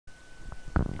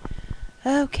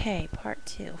Okay, part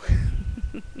two.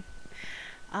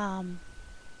 um,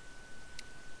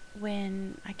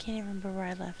 when I can't even remember where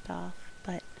I left off,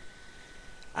 but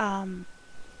um,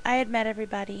 I had met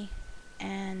everybody,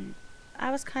 and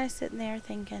I was kind of sitting there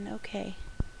thinking, okay,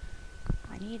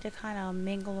 I need to kind of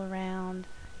mingle around.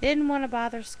 Didn't want to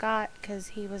bother Scott because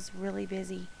he was really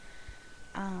busy.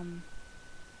 Um,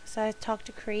 so I talked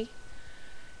to Cree,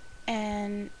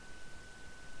 and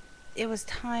it was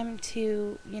time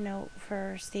to,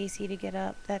 for Stacy to get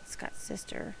up. That's Scott's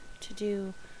sister, to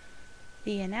do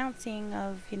the announcing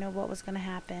of, what was going to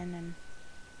happen. And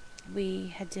we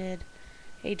had did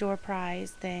a door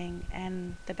prize thing,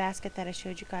 and the basket that I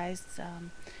showed you guys,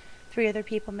 three other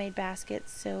people made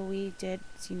baskets, so we did,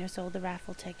 sold the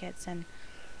raffle tickets. And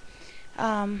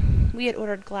we had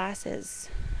ordered glasses,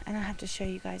 and I'll have to show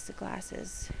you guys the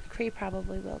glasses. Cree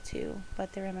probably will too,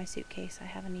 but they're in my suitcase. I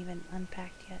haven't even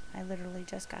unpacked yet. I literally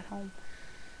just got home,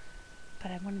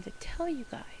 but I wanted to tell you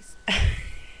guys.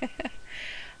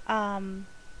 um,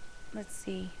 let's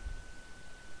see.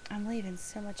 I'm leaving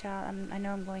so much out. I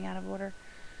know I'm going out of order.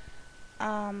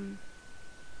 Um,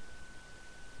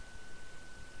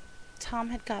 Tom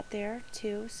had got there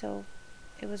too, so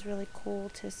it was really cool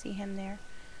to see him there.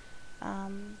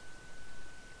 Um,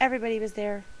 Everybody was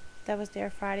there that was there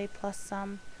Friday, plus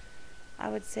some. I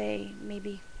would say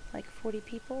maybe like 40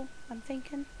 people, I'm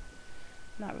thinking.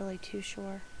 Not really too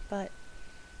sure, but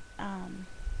um,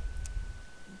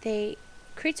 they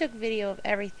Cree took video of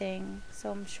everything,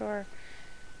 so I'm sure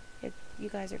you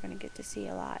guys are going to get to see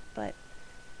a lot. But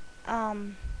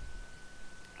um,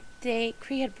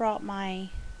 Cree had brought my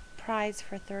prize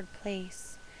for third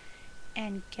place,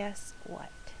 and guess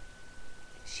what?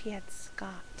 She had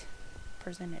Scott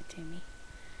present it to me,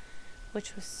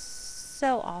 which was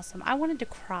so awesome. I wanted to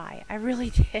cry. I really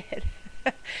did.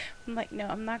 I'm like, no,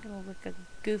 I'm not going to look a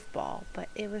goofball, but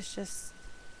it was just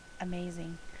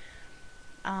amazing.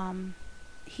 Um,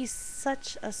 he's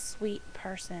such a sweet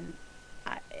person.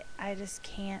 I, I just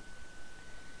can't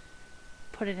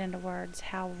put it into words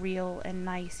how real and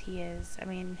nice he is. I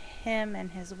mean, him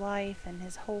and his wife and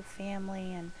his whole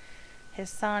family and his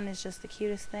son is just the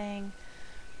cutest thing.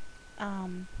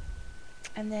 Um,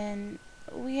 and then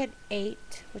we had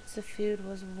ate, which the food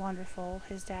was wonderful.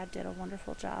 His dad did a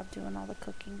wonderful job doing all the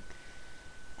cooking.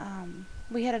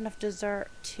 We had enough dessert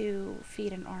to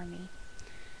feed an army.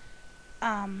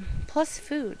 Plus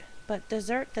food, but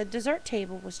the dessert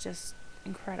table was just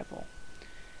incredible.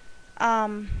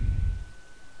 Um,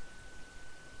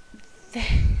 they,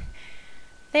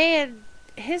 they had,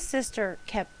 his sister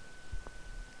kept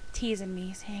teasing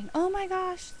me, saying, "Oh my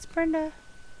gosh, it's Brenda,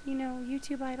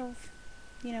 YouTube Idol,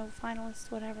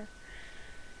 finalist, whatever."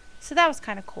 So that was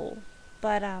kind of cool.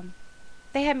 But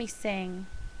they had me sing,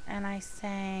 and I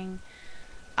sang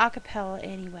a cappella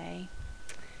anyway,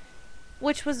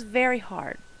 which was very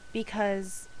hard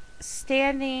because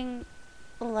standing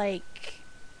like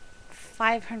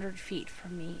 500 feet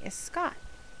from me is Scott,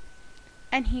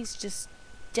 and he's just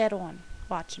dead on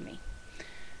watching me.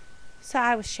 So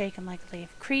I was shaking like a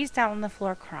leaf. Cree's down on the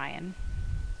floor crying.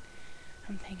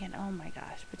 I'm thinking, oh my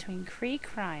gosh, between Cree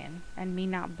crying and me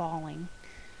not bawling,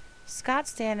 Scott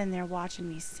standing there watching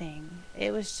me sing,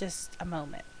 it was just a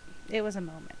moment. It was a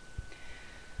moment.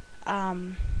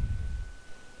 Um,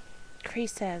 Cree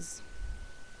says,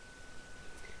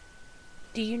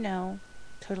 "Do you know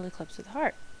Total Eclipse of the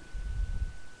Heart?"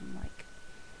 I'm like,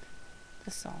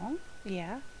 "The song?"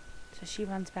 "Yeah." So she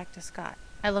runs back to Scott.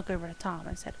 I look over to Tom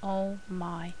and said, "Oh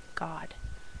my God.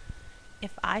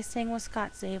 If I sing with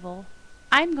Scott Zabel,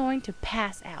 I'm going to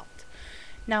pass out."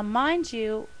 Now, mind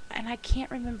you, and I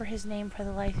can't remember his name for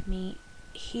the life of me,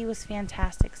 he was a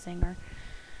fantastic singer.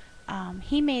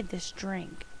 He made this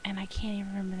drink, and I can't even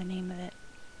remember the name of it,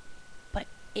 but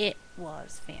it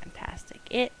was fantastic.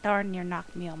 It darn near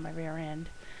knocked me on my rear end.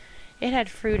 It had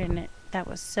fruit in it that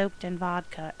was soaked in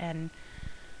vodka, and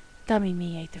dummy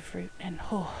me ate the fruit, and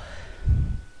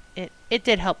it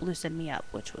did help loosen me up,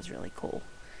 which was really cool.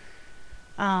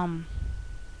 Um,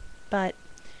 but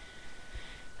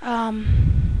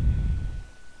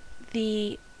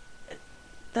the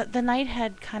the night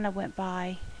had kind of went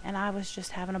by, and I was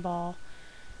just having a ball,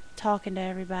 talking to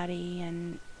everybody.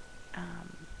 And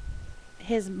um,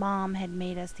 his mom had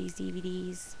made us these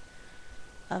DVDs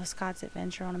of Scott's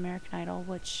adventure on American Idol,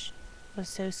 which was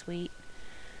so sweet.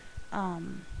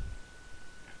 Um,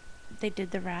 they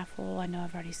did the raffle. I know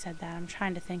I've already said that. I'm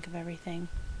trying to think of everything.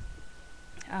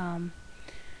 Um,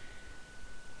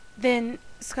 then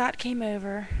Scott came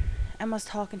over and was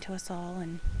talking to us all,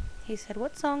 and he said,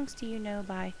 "What songs do you know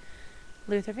by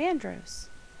Luther Vandross?"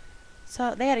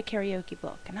 So they had a karaoke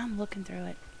book, and I'm looking through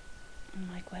it.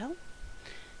 I'm like, well,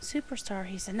 Superstar.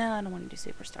 He said, no, I don't want to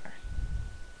do Superstar.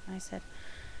 I said,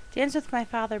 Dance with My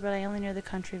Father, but I only know the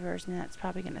country version, and that's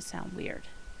probably going to sound weird.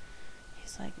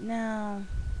 He's like, no,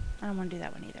 I don't want to do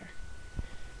that one either.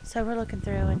 So we're looking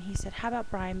through, and he said, how about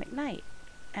Brian McKnight?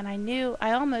 And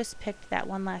I almost picked That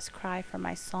One Last Cry for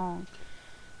my song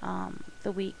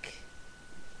the week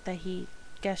that he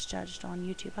guest judged on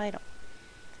YouTube Idol.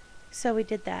 So we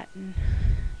did that, and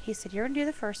he said, you're going to do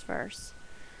the first verse,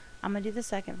 I'm going to do the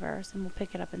second verse, and we'll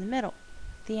pick it up in the middle,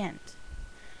 the end.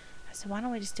 I said, why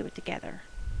don't we just do it together?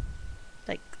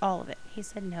 Like, all of it. He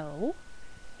said, no.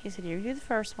 He said, you're going to do the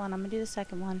first one, I'm going to do the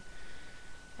second one,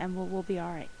 and we'll be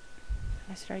alright.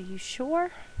 I said, are you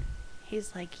sure?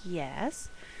 He's like, yes.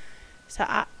 So,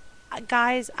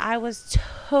 guys, I was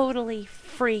totally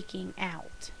freaking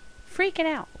out. Freaking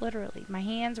out, literally. My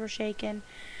hands were shaking.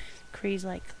 Cree's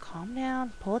like, calm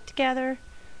down, pull it together.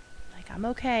 Like, I'm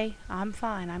okay, I'm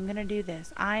fine, I'm going to do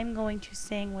this. I'm going to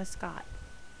sing with Scott.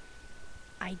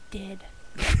 I did.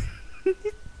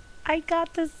 I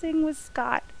got to sing with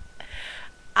Scott.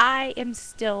 I am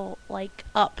still, like,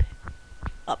 up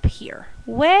here.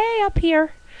 Way up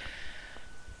here.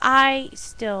 I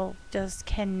still just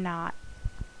cannot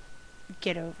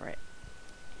get over it.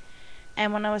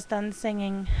 And when I was done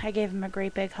singing, I gave him a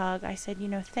great big hug. I said,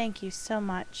 thank you so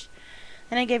much.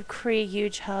 And I gave Cree a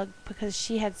huge hug because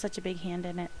she had such a big hand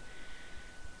in it.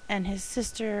 And his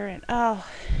sister, and I'll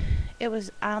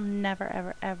never,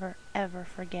 ever, ever, ever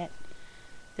forget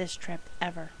this trip,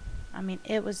 ever. I mean,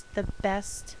 it was the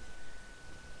best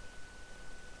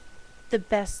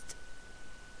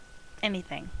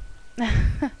anything.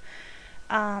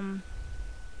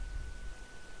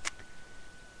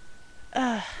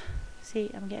 See,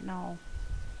 I'm getting all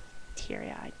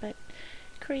teary-eyed, but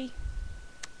Cree,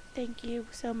 thank you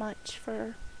so much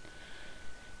for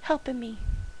helping me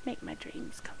make my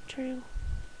dreams come true,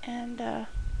 and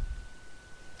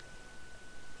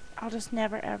I'll just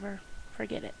never ever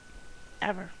forget it,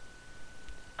 ever.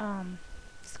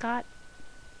 Scott,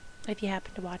 if you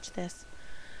happen to watch this,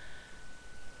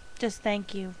 just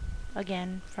thank you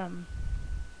again from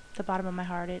the bottom of my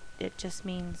heart. It just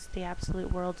means the absolute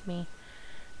world to me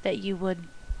that you would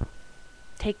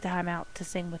take the time out to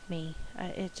sing with me.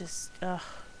 It just,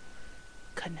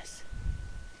 goodness.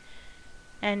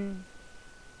 And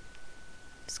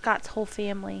Scott's whole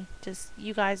family, just,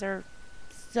 you guys are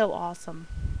so awesome.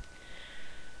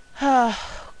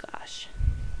 Oh, gosh.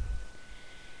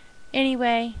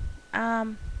 Anyway,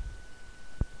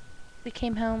 we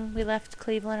came home. We left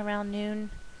Cleveland around noon.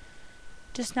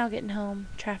 Just now getting home.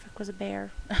 Traffic was a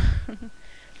bear.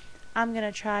 I'm going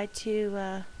to try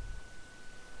to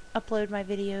upload my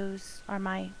videos, or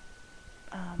my,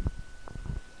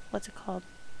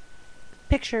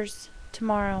 pictures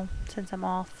tomorrow, since I'm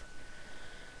off,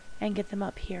 and get them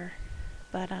up here.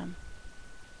 But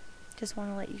just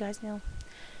want to let you guys know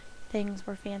things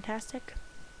were fantastic.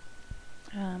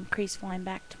 Cree's flying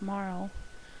back tomorrow,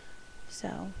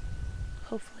 so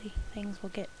hopefully things will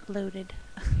get loaded.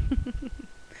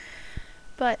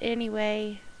 But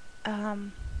anyway,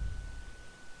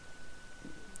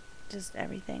 just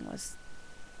everything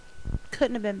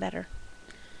couldn't have been better.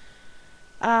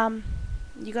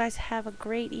 You guys have a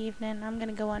great evening. I'm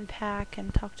gonna go unpack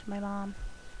and talk to my mom.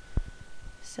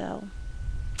 So,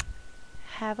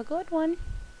 have a good one.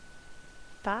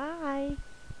 Bye.